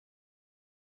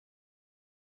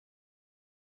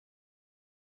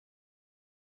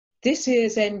This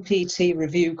year's NPT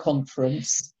review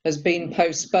conference has been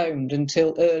postponed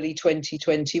until early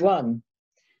 2021.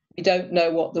 We don't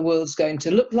know what the world's going to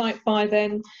look like by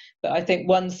then, but I think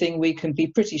one thing we can be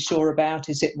pretty sure about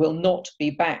is it will not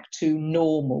be back to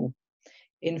normal.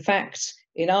 In fact,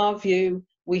 in our view,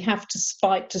 we have to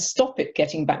fight to stop it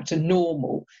getting back to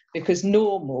normal, because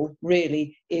normal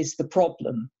really is the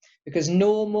problem. Because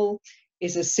normal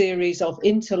is a series of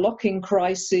interlocking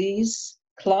crises: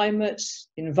 climate,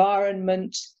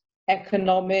 environment,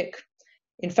 economic.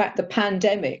 In fact, the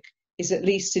pandemic is at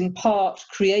least in part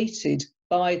created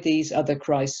by these other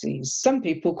crises. Some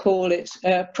people call it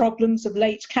problems of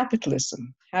late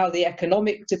capitalism, how the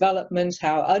economic development,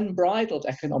 how unbridled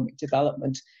economic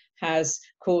development has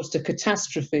caused a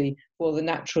catastrophe for the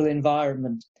natural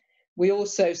environment. We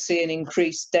also see an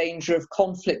increased danger of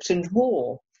conflict and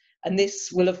war, and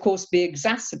this will of course be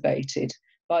exacerbated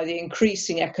by the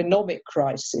increasing economic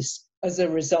crisis as a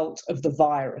result of the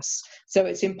virus. So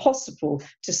it's impossible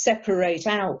to separate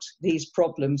out these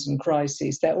problems and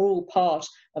crises. They're all part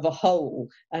of a whole,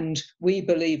 and we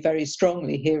believe very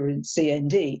strongly here in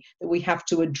CND that we have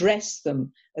to address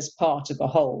them as part of a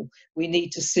whole. We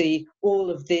need to see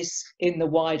all of this in the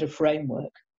wider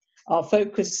framework. Our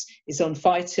focus is on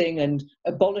fighting and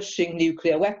abolishing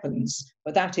nuclear weapons,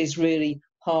 but that is really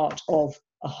part of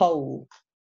a whole.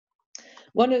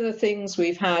 One of the things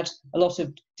we've had a lot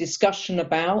of discussion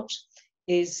about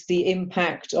is the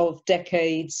impact of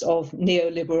decades of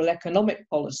neoliberal economic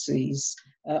policies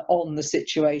on the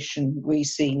situation we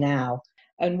see now.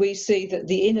 And we see that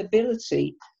the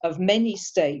inability of many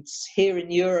states, here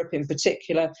in Europe in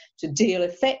particular, to deal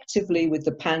effectively with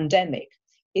the pandemic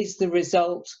is the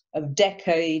result of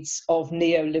decades of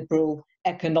neoliberal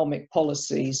economic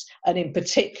policies, and in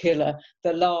particular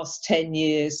the last 10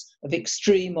 years of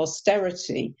extreme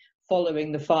austerity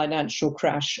following the financial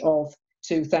crash of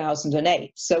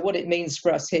 2008. So what it means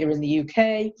for us here in the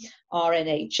UK, our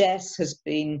NHS has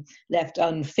been left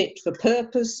unfit for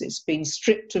purpose, it's been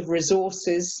stripped of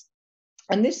resources,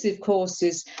 and this of course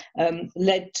has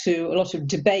led to a lot of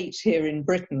debate here in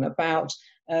Britain about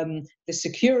the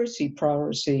security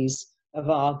priorities of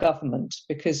our government,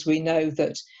 because we know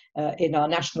that in our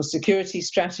national security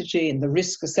strategy, in the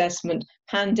risk assessment,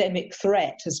 pandemic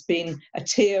threat has been a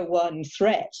tier 1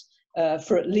 threat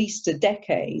for at least a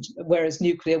decade, whereas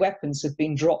nuclear weapons have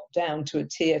been dropped down to a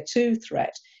tier 2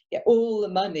 threat. Yet all the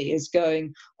money is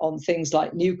going on things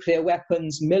like nuclear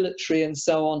weapons, military and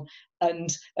so on, and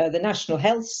the National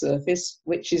Health Service,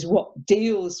 which is what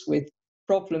deals with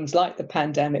problems like the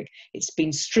pandemic, it's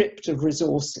been stripped of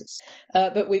resources.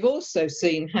 But we've also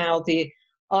seen how the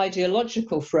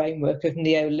ideological framework of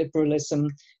neoliberalism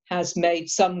has made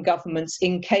some governments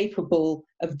incapable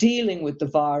of dealing with the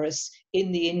virus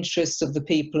in the interests of the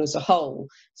people as a whole.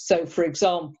 So, for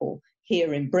example,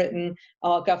 here in Britain,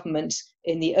 our government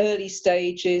in the early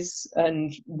stages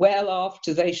and well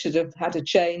after they should have had a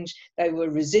change, they were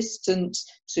resistant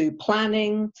to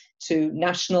planning, to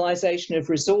nationalisation of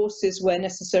resources where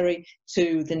necessary,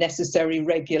 to the necessary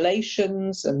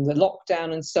regulations and the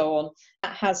lockdown and so on.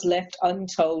 That has left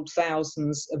untold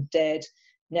thousands of dead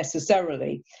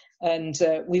necessarily. And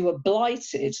we were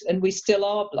blighted, and we still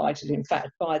are blighted, in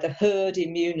fact, by the herd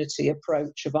immunity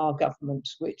approach of our government,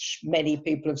 which many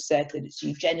people have said that it's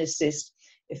eugenicist,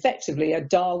 effectively a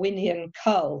Darwinian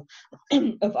cull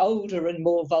of older and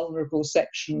more vulnerable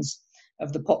sections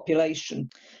of the population.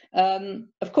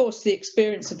 Of course, the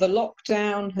experience of the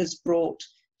lockdown has brought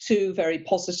two very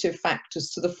positive factors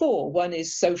to the fore. One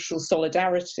is social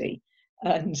solidarity,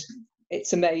 and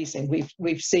it's amazing.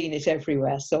 We've seen it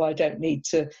everywhere, so I don't need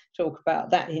to talk about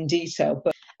that in detail.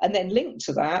 And then linked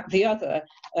to that, the other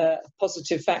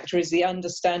positive factor is the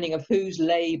understanding of whose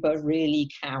labour really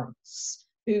counts,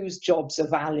 whose jobs are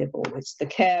valuable. It's the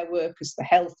care workers, the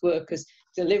health workers,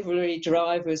 delivery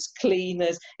drivers,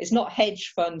 cleaners. It's not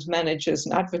hedge fund managers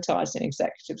and advertising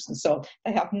executives and so on.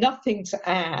 They have nothing to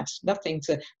add, nothing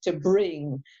to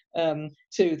bring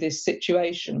to this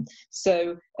situation.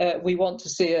 So we want to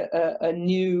see a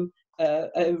new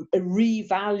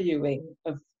revaluing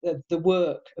of the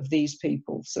work of these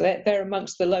people. So they're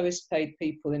amongst the lowest paid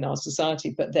people in our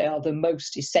society, but they are the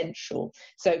most essential.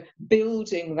 So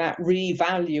building that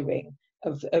revaluing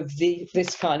of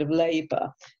this kind of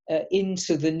labour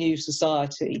into the new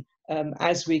society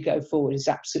as we go forward is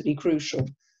absolutely crucial.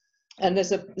 And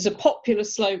there's a popular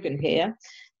slogan here,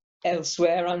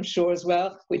 elsewhere I'm sure as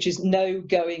well, which is no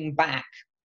going back.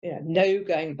 No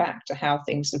going back to how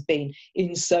things have been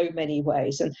in so many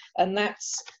ways. And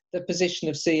that's the position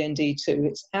of CND too.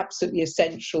 It's absolutely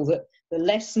essential that the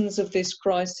lessons of this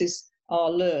crisis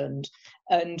are learned.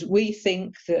 And we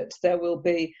think that there will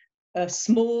be a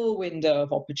small window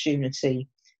of opportunity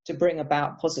to bring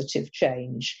about positive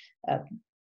change.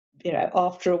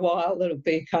 After a while, there'll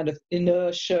be kind of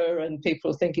inertia and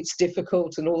people think it's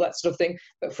difficult and all that sort of thing.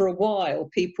 But for a while,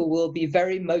 people will be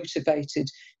very motivated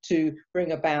to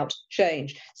bring about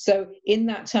change. So in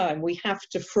that time, we have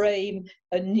to frame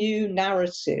a new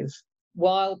narrative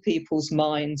while people's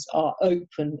minds are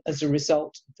open as a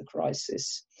result of the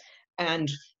crisis.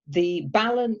 And the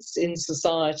balance in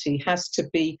society has to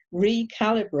be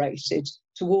recalibrated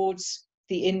towards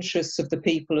the interests of the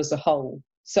people as a whole.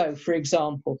 So, for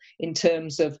example, in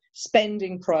terms of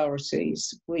spending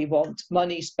priorities, we want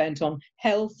money spent on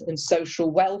health and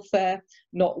social welfare,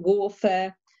 not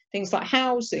warfare. Things like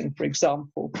housing, for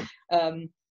example.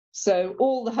 So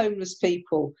all the homeless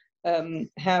people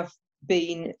have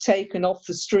been taken off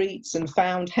the streets and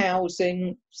found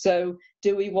housing. So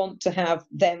do we want to have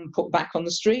them put back on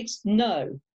the streets?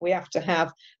 No. We have to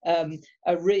have a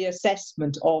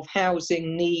reassessment of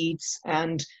housing needs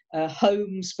and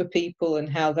homes for people and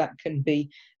how that can be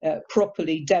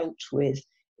properly dealt with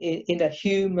in a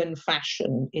human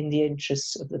fashion in the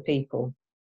interests of the people.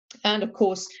 And of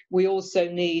course, we also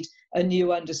need a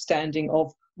new understanding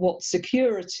of what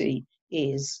security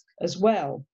is as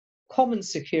well. Common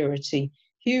security,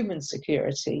 human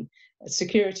security.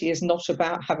 Security is not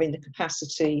about having the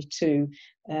capacity to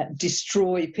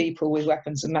destroy people with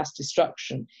weapons of mass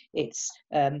destruction. It's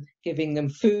giving them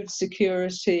food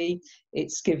security,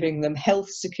 it's giving them health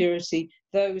security.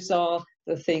 Those are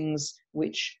the things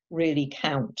which really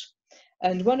count.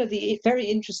 And one of the very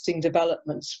interesting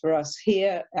developments for us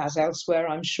here, as elsewhere,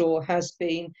 I'm sure, has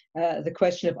been the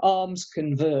question of arms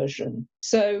conversion.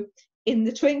 So in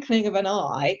the twinkling of an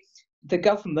eye, the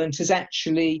government has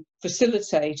actually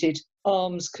facilitated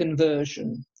arms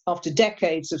conversion. After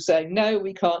decades of saying, no,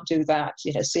 we can't do that,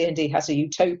 C&D has a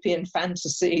utopian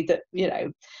fantasy that,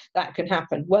 that can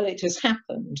happen. Well, it has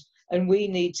happened, and we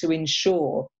need to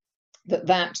ensure that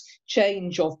that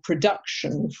change of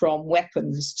production from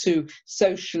weapons to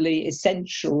socially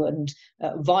essential and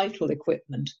vital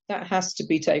equipment, that has to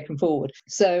be taken forward.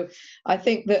 So I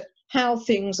think that how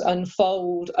things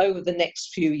unfold over the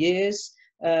next few years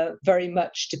very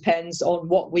much depends on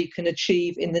what we can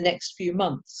achieve in the next few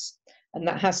months. And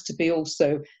that has to be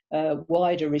also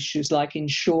wider issues like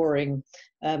ensuring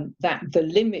that the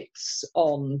limits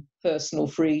on personal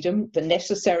freedom, the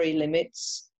necessary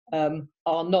limits,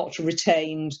 are not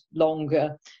retained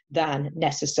longer than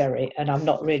necessary. And I'm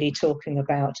not really talking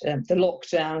about the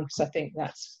lockdown, because I think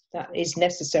that is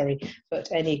necessary, but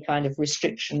any kind of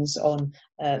restrictions on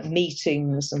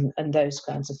meetings and those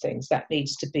kinds of things, that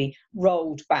needs to be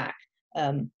rolled back,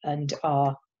 and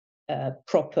our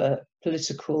proper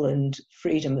political and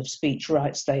freedom of speech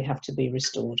rights, they have to be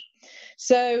restored.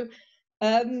 So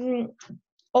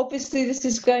obviously this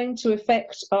is going to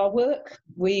affect our work.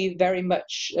 We very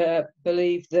much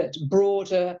believe that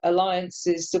broader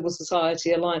alliances, civil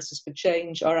society alliances for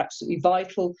change, are absolutely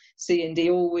vital. C&D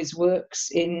always works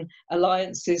in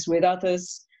alliances with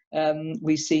others.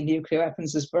 We see nuclear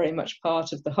weapons as very much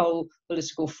part of the whole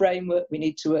political framework. We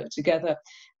need to work together.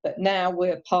 But now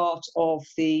we're part of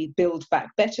the Build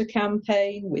Back Better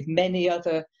campaign with many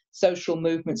other social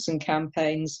movements and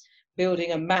campaigns,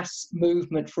 building a mass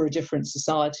movement for a different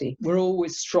society. We're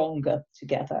always stronger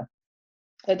together.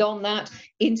 And on that,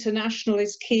 international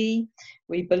is key.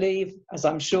 We believe, as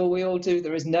I'm sure we all do,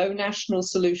 there is no national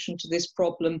solution to this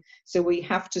problem. So we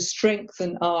have to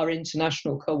strengthen our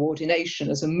international coordination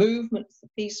as a movement, the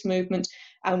peace movement,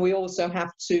 and we also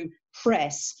have to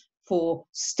press for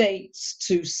states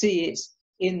to see it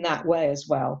in that way as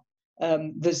well.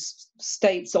 The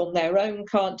states on their own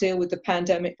can't deal with the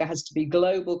pandemic. There has to be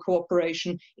global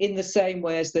cooperation in the same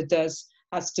way as there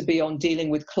has to be on dealing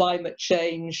with climate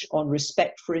change, on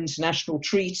respect for international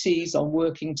treaties, on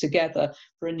working together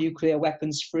for a nuclear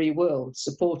weapons-free world,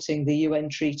 supporting the UN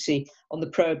Treaty on the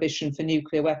prohibition for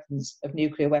nuclear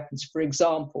weapons, for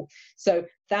example. So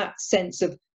that sense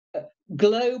of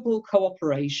global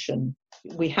cooperation,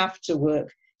 we have to work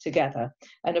together.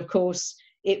 And of course,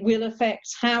 it will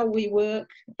affect how we work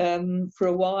for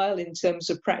a while in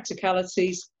terms of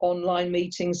practicalities. Online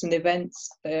meetings and events,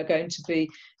 they are going to be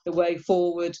the way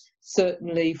forward,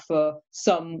 certainly for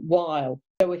some while.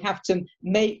 So we have to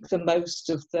make the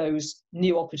most of those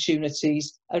new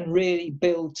opportunities and really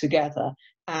build together.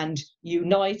 And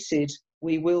united,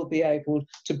 we will be able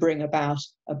to bring about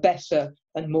a better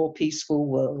and more peaceful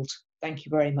world. Thank you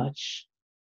very much.